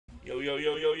Yo, yo,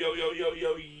 yo, yo, yo, yo, yo,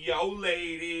 yo, yo,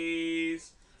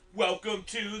 ladies. Welcome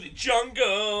to the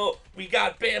jungle. We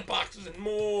got band boxes and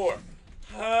more.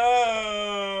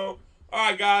 Oh.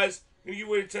 Alright, guys. I'm going to give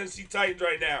away the Tennessee Titans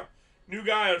right now. New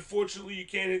guy, unfortunately, you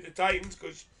can't hit the Titans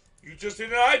because you just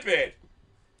hit an iPad.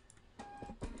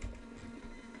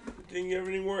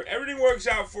 Everything works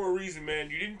out for a reason, man.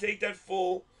 You didn't take that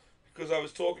full because I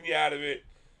was talking you out of it.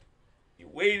 You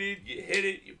waited, you hit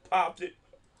it, you popped it.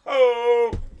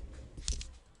 Oh!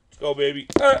 Let's go, baby.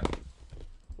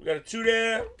 We got a 2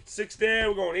 there, 6 there.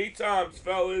 We're going 8 times,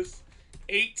 fellas.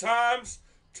 8 times.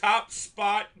 Top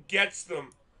spot gets them.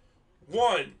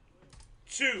 1,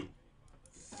 2,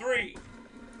 3,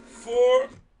 4,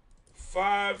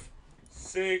 5,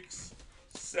 6,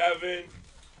 7,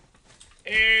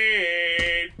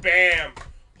 8. Bam.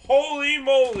 Holy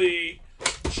moly.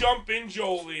 Jumpin'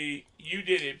 Jolie. You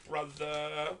did it,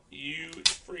 brother. You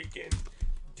freaking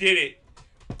did it.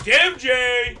 Damn,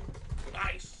 Jay.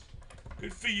 Nice.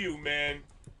 Good for you, man.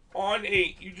 On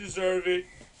 8. You deserve it.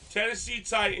 Tennessee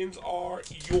Titans are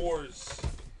yours.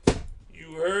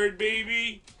 You heard,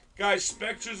 baby? Guys,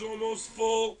 Spectre's almost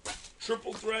full.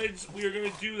 Triple threads we are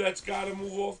going to do. That's got to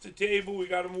move off the table. We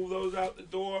got to move those out the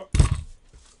door.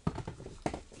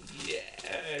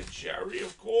 Yeah, Jerry,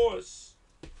 of course.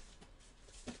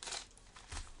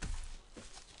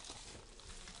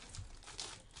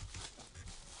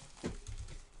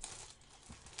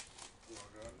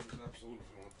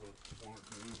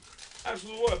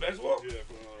 Absolute what? Basketball? Yeah,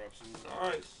 put another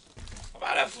absolute. Nice. How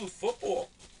about absolute football?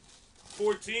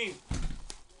 14.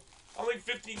 I think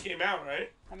 15 came out, right?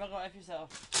 I'm gonna go F yourself.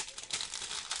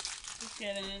 Just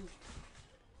kidding.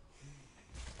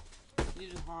 You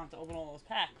just have to open all those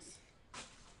packs.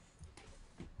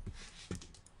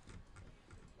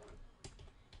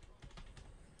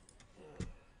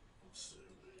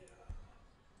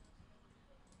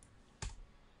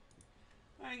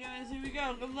 Alright guys, here we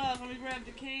go. Good luck. Let me grab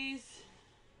the case.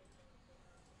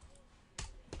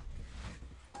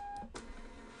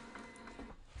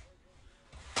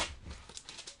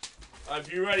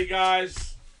 If you're ready,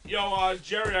 guys. Yo,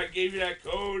 Jerry, I gave you that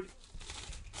code.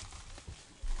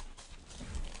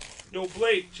 Yo,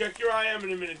 Blake, check your IM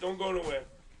in a minute. Don't go nowhere.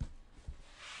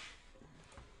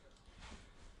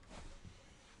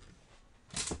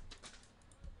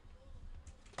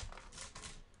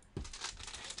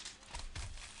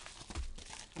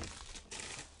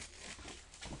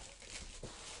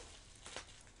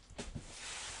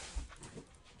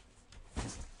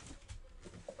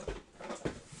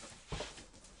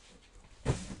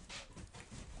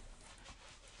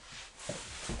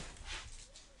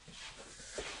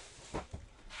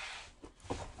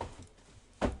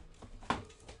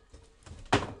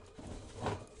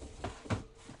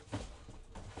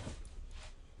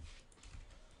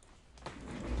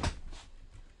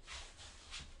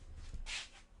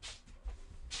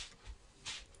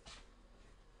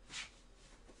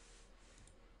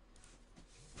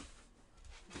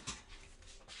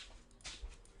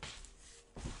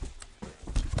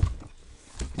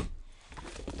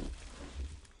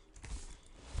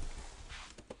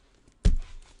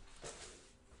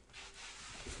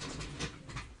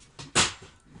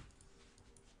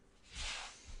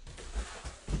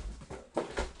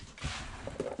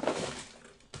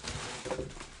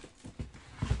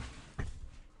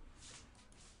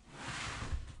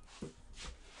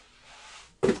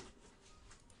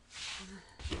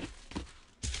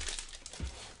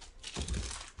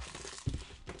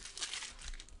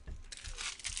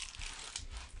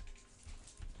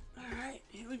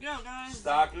 Here we go, guys.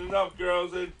 Stocking it up,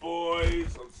 girls and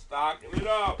boys. I'm stocking it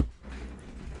up.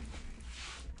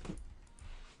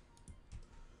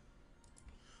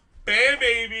 Bam,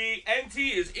 baby. NT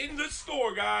is in the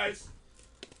store, guys.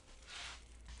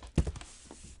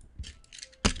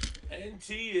 NT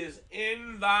is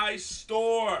in thy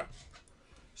store.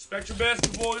 Spectre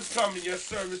Basketball is coming. Yes,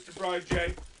 sir, Mr. Brian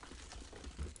J.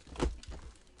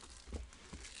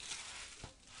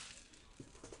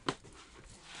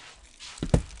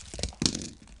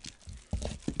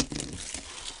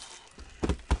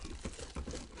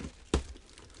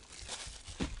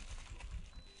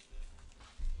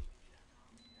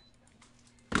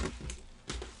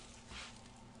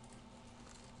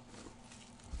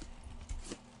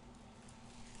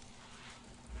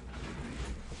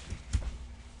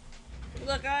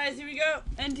 Look, guys, here we go.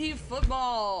 NT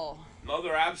football.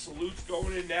 Another Absolute's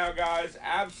going in now, guys.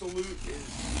 Absolute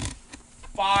is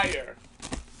fire.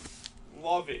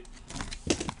 Love it.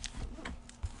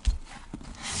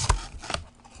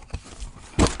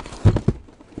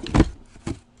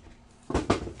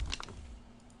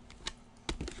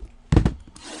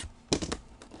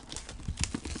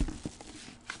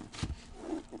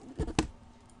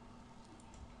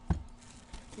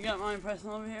 don't mind pressing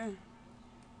over here?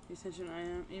 You sent you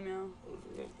an email.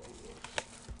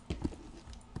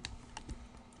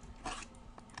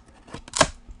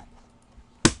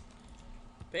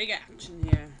 Big action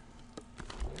here.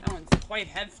 That one's quite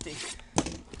hefty.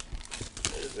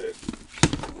 Is it?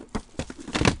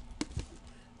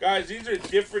 Guys, these are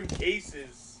different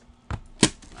cases. Oh,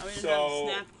 we didn't have a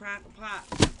snap, crack, pop.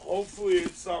 Hopefully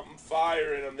it's something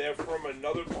fire in them. They're from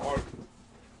another part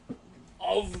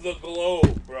of the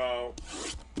globe, bro.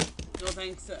 No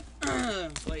thanks,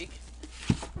 Blake.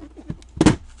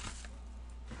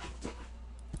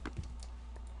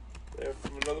 They're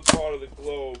from another part of the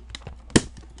globe.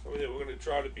 Something that we're going to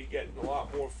try to be getting a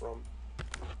lot more from.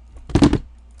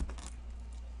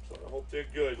 So I hope they're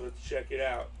good. Let's check it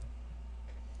out.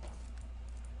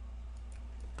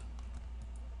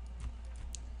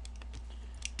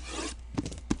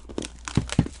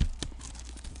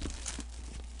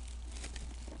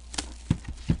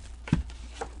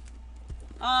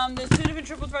 There's 2 different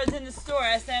triple threads in the store.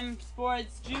 SM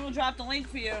Sports. G will drop the link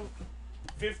for you.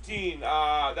 15.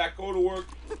 That go to work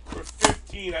for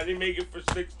 15. I didn't make it for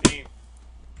 16.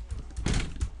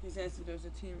 He's asking if there's a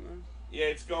team one. Yeah,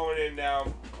 it's going in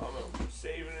now. I'm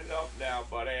saving it up now,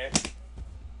 buddy.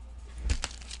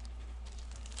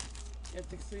 You have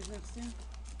 6 threes next to you?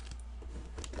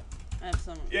 I have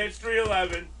some. Yeah, it's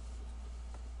 311.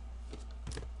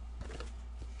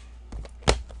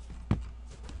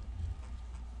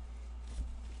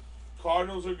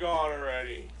 Cardinals are gone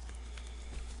already.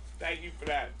 Thank you for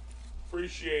that.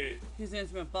 Appreciate it. He's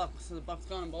answering about Bucks. So the Bucks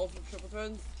gone in both of triple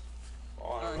threads?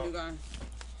 Oh, I don't know. New guy.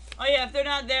 Oh yeah, if they're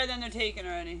not there, then they're taken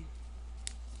already.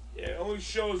 Yeah, it only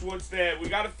shows what's there. We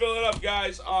got to fill it up,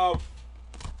 guys. I'm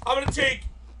going to take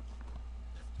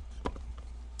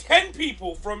 10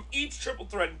 people from each triple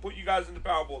thread and put you guys in the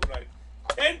Powerball tonight.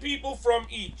 10 people from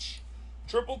each.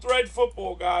 Triple thread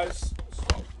football, guys.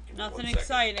 Nothing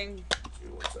exciting. Give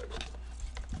me 1 second.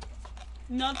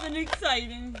 Nothing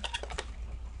exciting.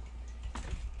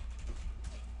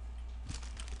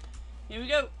 Here we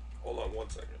go. Hold on 1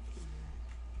 second.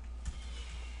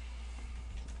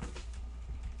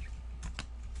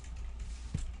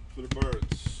 For the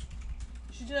birds.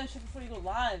 You should do that shit before you go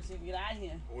live so you can get out of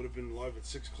here. I would have been live at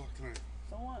 6 o'clock tonight.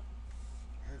 So what?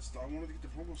 I wanted to get the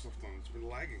promo stuff done. It's been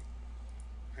lagging.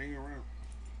 Hanging around.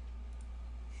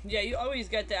 Yeah, you always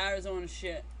get the Arizona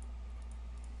shit.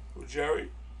 Who, Jerry?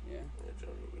 Yeah. Yeah,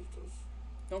 Jerry always does.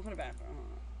 Don't put it back.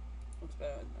 Looks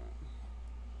better like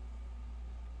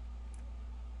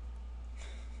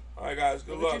that. Alright, guys.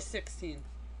 Good luck. You're 16.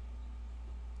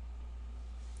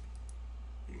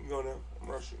 You can go now. I'm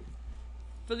rushing.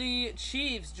 For the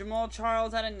Chiefs, Jamal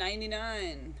Charles out of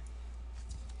 99.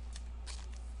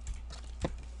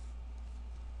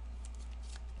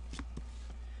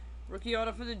 Rookie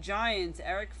auto for the Giants,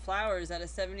 Eric Flowers out of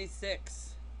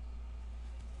 76.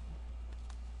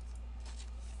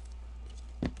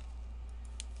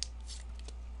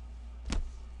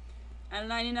 Out of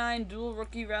 99, dual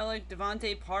rookie relic,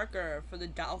 Devontae Parker for the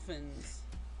Dolphins.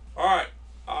 Alright.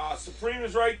 Supreme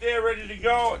is right there, ready to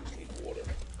go. I just need water.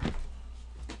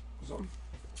 Something?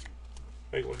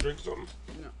 Hey, you want to drink something?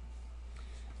 No.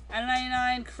 Out of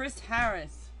 99, Chris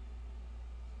Harris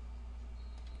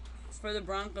for the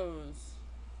Broncos.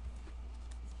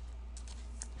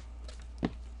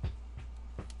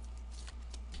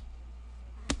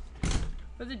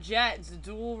 For the Jets,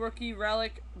 dual rookie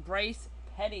relic, Bryce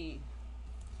Petty.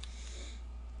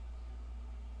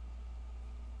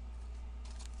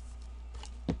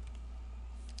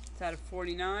 It's out of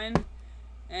 49.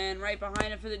 And right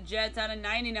behind it for the Jets, out of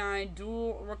 99,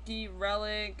 dual rookie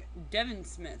relic, Devin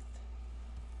Smith.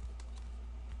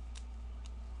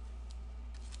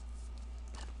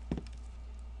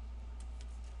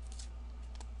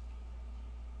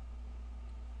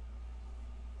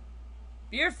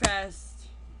 Beer Fest,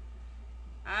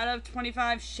 out of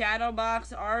 25, Shadow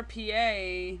Box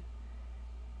RPA,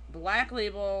 Black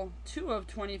Label, 2 of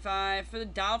 25 for the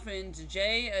Dolphins,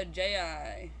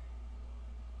 J.I.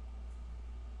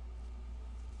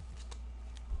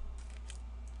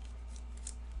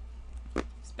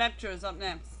 Spectra's up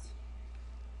next.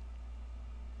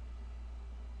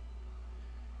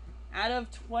 Out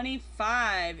of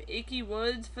 25, Icky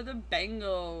Woods for the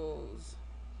Bengals.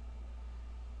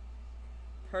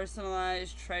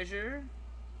 Personalized treasure.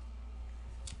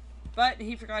 But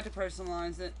he forgot to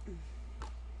personalize it.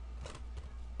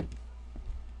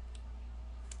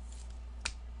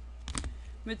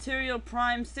 Material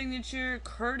Prime signature,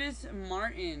 Curtis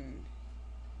Martin.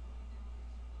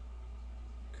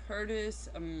 Curtis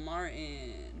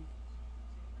Martin.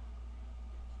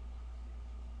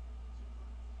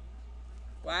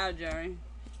 Wow, Jerry.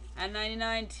 At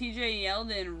 99, TJ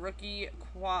Yeldon, rookie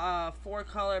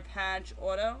 4-color patch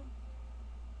auto.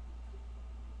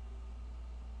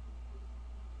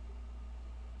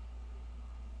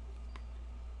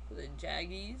 For the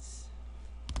Jaggies.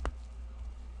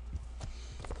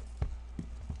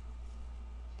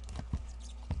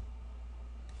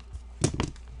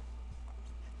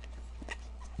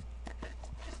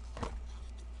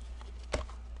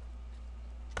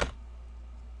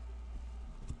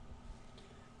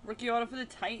 Rookie auto for the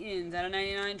Titans out of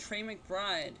 99, Trey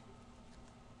McBride.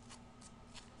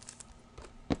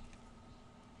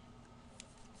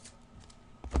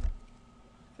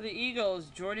 For the Eagles,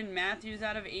 Jordan Matthews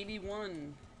out of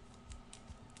 81.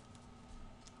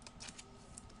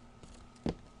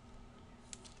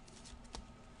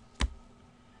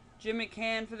 Jim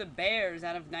McCann for the Bears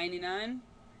out of 99.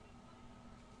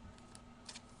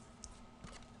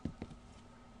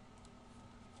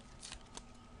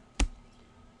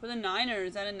 For the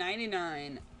Niners out of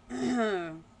 99,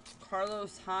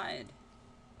 Carlos Hyde.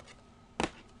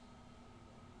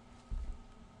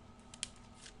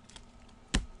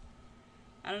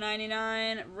 Out of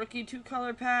 99, rookie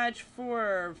 2-color patch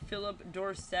for Philip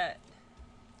Dorsett.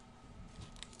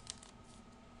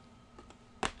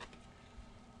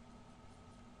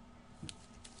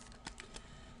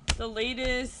 The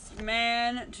latest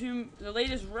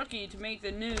rookie to make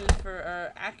the news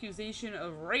for accusation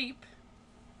of rape.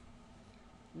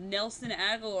 Nelson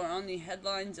Aguilar on the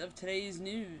headlines of today's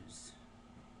news.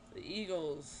 The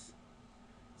Eagles,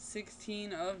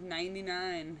 16 of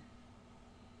 99.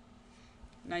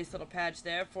 Nice little patch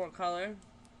there, 4-color.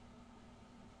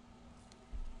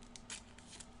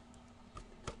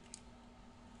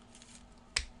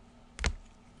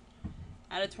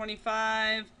 Out of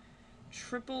 25,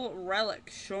 triple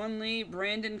relic. Sean Lee,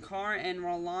 Brandon Carr, and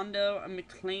Rolando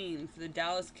McClain for the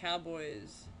Dallas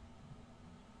Cowboys.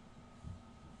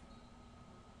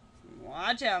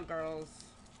 Watch out, girls.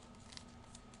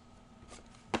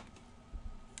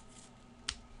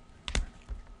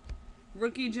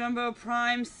 Rookie Jumbo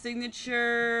Prime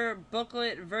Signature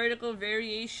Booklet Vertical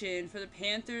Variation for the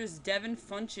Panthers, Devin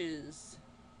Funches.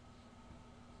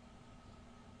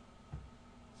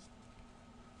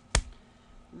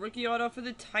 Rookie auto for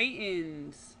the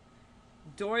Titans,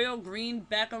 Dorial Green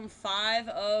Beckham, 5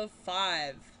 of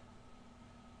 5.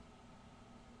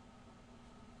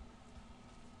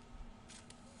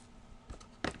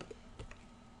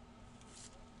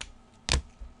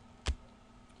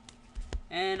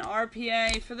 And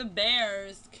RPA for the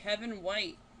Bears, Kevin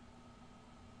White.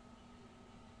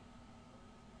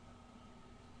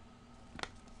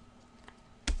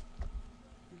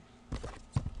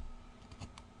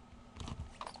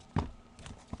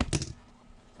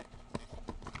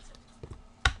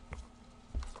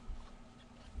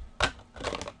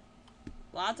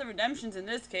 Lots of redemptions in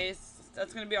this case.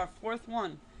 That's going to be our 4th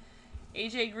one.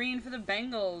 AJ Green for the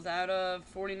Bengals out of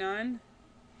 49.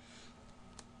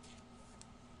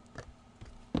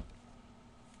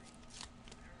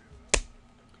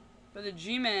 For the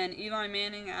G-Man, Eli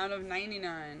Manning out of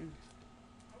 99.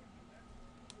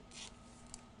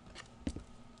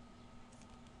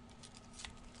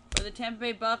 For the Tampa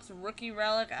Bay Bucks, rookie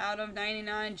relic out of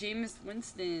 99, Jameis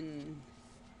Winston.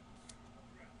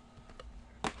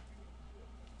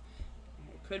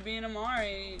 Could be an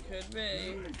Amari, could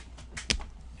be.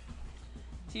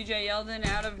 TJ Yeldon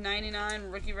out of 99,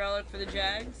 rookie relic for the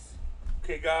Jags.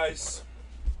 Okay, guys.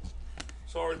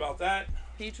 Sorry about that.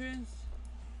 Patriots?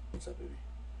 What's up, baby?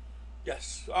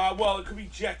 Yes. Well, it could be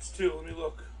Jets, too. Let me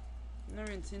look. I've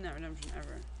never even seen that redemption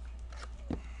ever.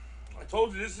 I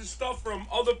told you, this is stuff from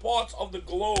other parts of the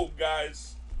globe,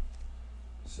 guys.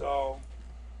 So,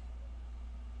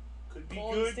 could be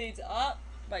Golden good. State's up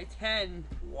by 10.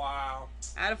 Wow.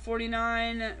 Out of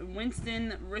 49,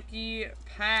 Winston, rookie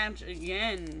patch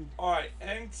again. All right,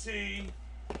 NT.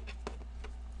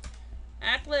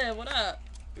 Ackler, what up?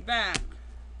 You're back.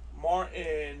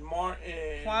 Martin.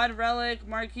 Quad relic,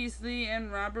 Marquise Lee,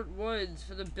 and Robert Woods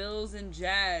for the Bills and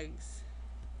Jags.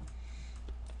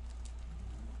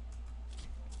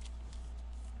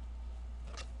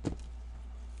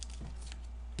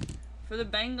 For the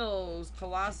Bengals,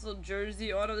 Colossal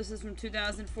Jersey Auto. This is from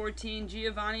 2014,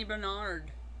 Giovanni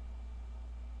Bernard.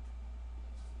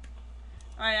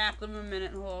 Alright, Ack, give him a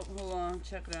minute. Hold on,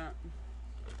 check it out.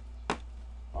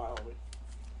 All right,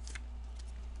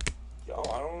 yo,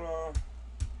 I don't know.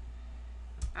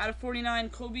 Out of 49,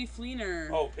 Kobe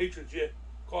Fleener. Oh, Patriots, yeah.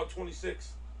 Card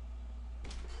 26.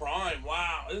 Prime,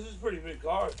 wow. This is a pretty big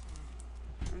card.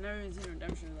 I've never even seen a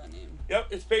redemption of that name. Yep,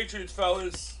 it's Patriots,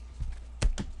 fellas.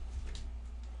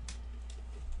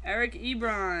 Eric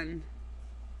Ebron.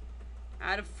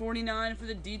 Out of 49 for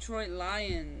the Detroit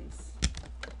Lions.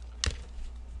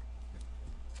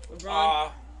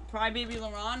 LeBron, Crybaby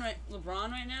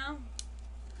LeBron right now.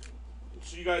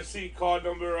 So you guys see card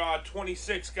number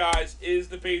 26, guys, is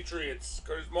the Patriots.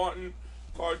 Curtis Martin,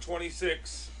 card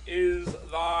 26 is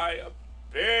thy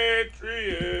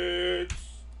Patriots.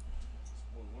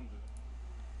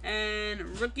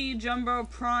 And rookie jumbo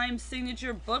prime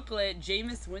signature booklet,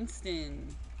 Jameis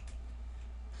Winston.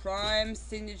 Prime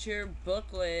signature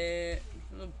booklet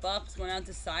for the Bucks going out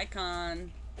to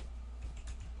Sycon.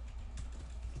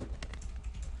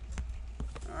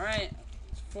 Alright.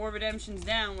 4 redemptions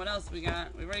down. What else we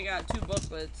got? We've already got 2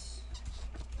 booklets.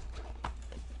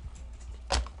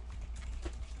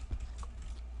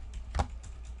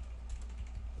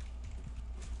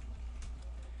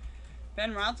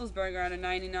 Ben Roethlisberger out of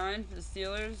 99 for the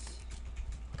Steelers.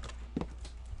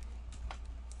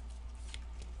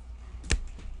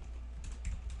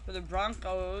 For the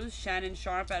Broncos, Shannon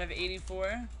Sharp out of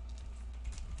 84.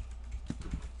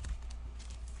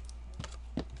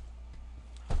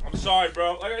 I'm sorry,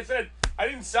 bro. Like I said, I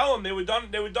didn't sell them. They were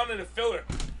done in a filler.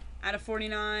 Out of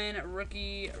 49,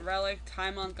 rookie relic,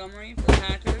 Ty Montgomery for the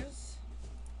Packers.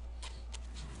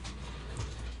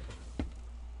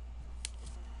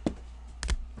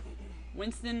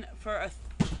 Winston for a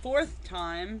 4th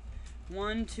time.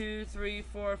 1, 2, 3,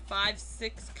 4, 5,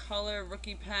 6 color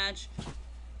rookie patch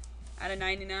out of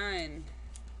 99.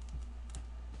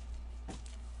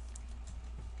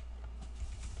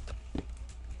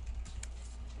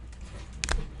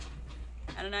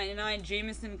 Out of 99,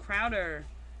 Jamison Crowder,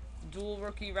 dual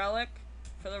rookie relic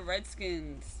for the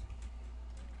Redskins.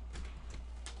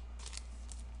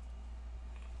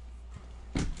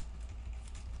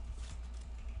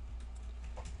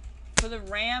 For the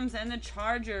Rams and the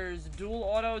Chargers, dual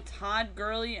auto Todd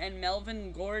Gurley and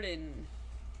Melvin Gordon.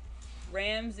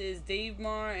 Rams is Dave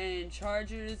Marr and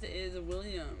Chargers is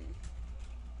William.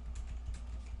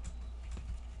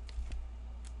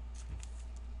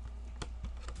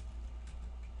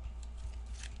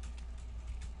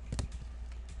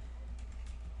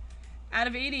 Out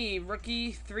of 80,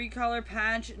 rookie 3-color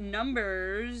patch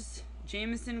numbers,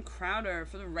 Jamison Crowder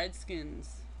for the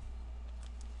Redskins.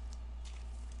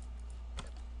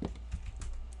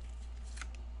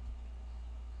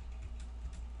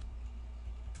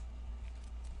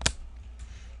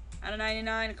 Out of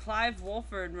 99, Clive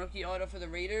Wolford, rookie auto for the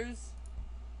Raiders.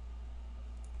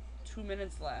 2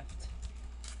 minutes left.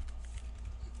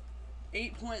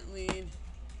 8-point lead.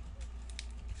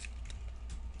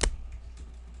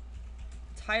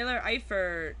 Tyler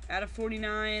Eifert, out of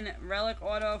 49, relic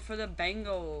auto for the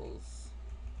Bengals.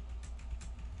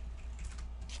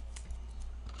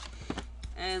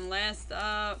 And last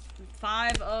up,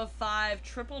 5 of 5,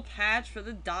 triple patch for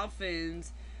the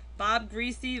Dolphins. Bob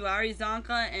Greasy, Larry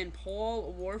Zonka, and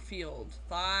Paul Warfield.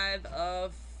 5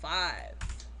 of 5.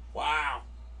 Wow.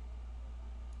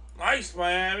 Nice,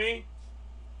 Miami.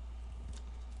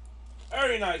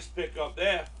 Very nice pickup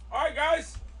there. All right,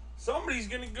 guys. Somebody's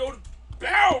going to go to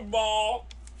Powerball. All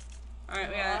right,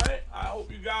 we got I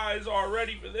hope you guys are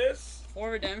ready for this.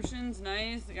 4 redemptions.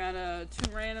 Nice. We got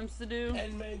 2 randoms to do.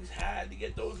 And Megs had to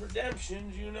get those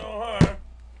redemptions. You know her.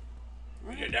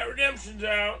 We get that redemptions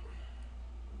out.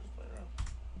 Just play around.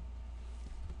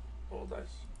 Roll dice.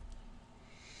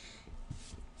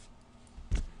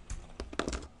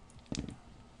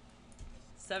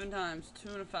 Seven times. 2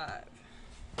 and a 5.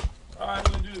 All right, I'm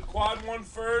going to do the quad one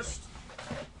first.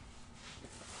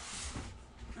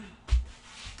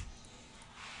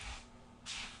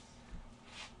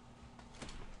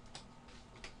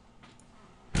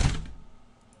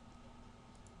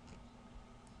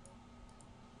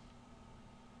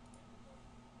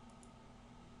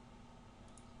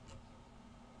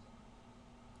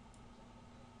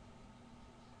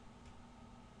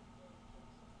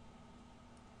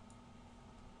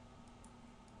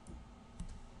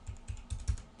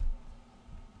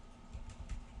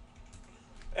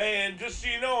 And just so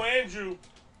you know, Andrew,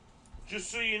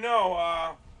 just so you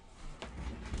know,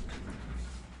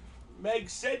 Meg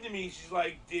said to me, she's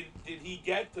like, did he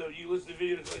get them? You listen to the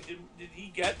video, like, did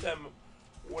he get them?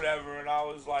 Whatever. And I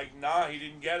was like, nah, he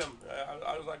didn't get them.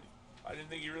 I was like, I didn't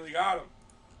think he really got them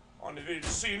on the video.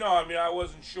 Just so you know, I mean, I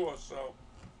wasn't sure, so.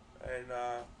 And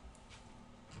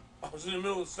I was in the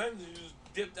middle of the sentence, he just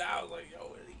dipped out, like, yo,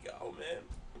 where'd he go, man?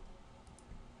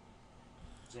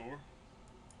 It's over.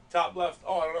 Top left.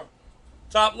 Oh, I don't know.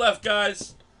 Top left,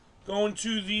 guys. Going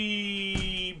to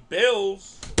the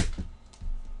Bills.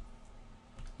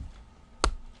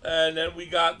 And then we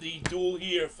got the duel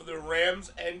here for the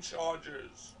Rams and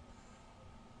Chargers.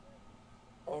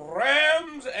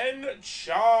 Rams and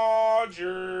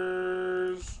Chargers.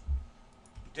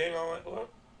 Dang on it. What?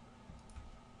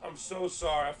 I'm so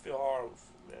sorry. I feel horrible,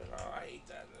 man. I hate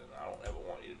that. I don't ever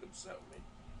want you to be upset with me.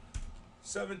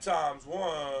 7 times.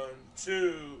 1,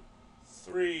 2,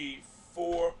 3,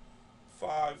 4,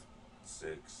 5,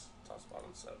 6. Toss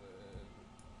bottom 7.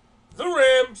 The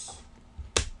Rams.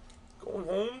 Going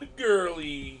home to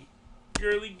Gurley.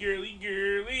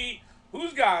 Gurley.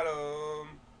 Who's got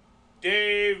him?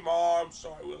 Dave, Mom.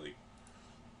 Sorry, Willie.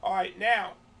 All right,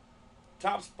 now.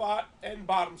 Top spot and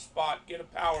bottom spot. Get a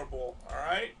Powerball. All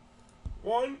right?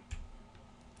 1,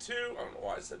 2. I don't know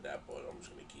why I said that, but I'm just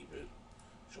going to keep it.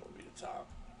 Showing me the top.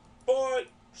 But,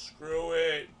 screw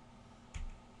it.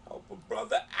 Help a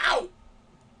brother out.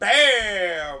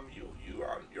 Bam!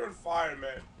 You're on fire,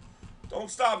 man. Don't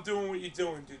stop doing what you're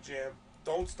doing, Jam.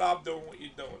 Don't stop doing what you're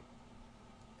doing.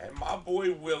 And my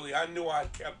boy Willie, I knew I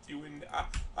kept you in.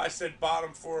 I said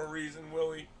bottom for a reason,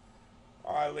 Willie.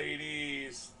 All right,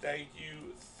 ladies. Thank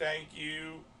you.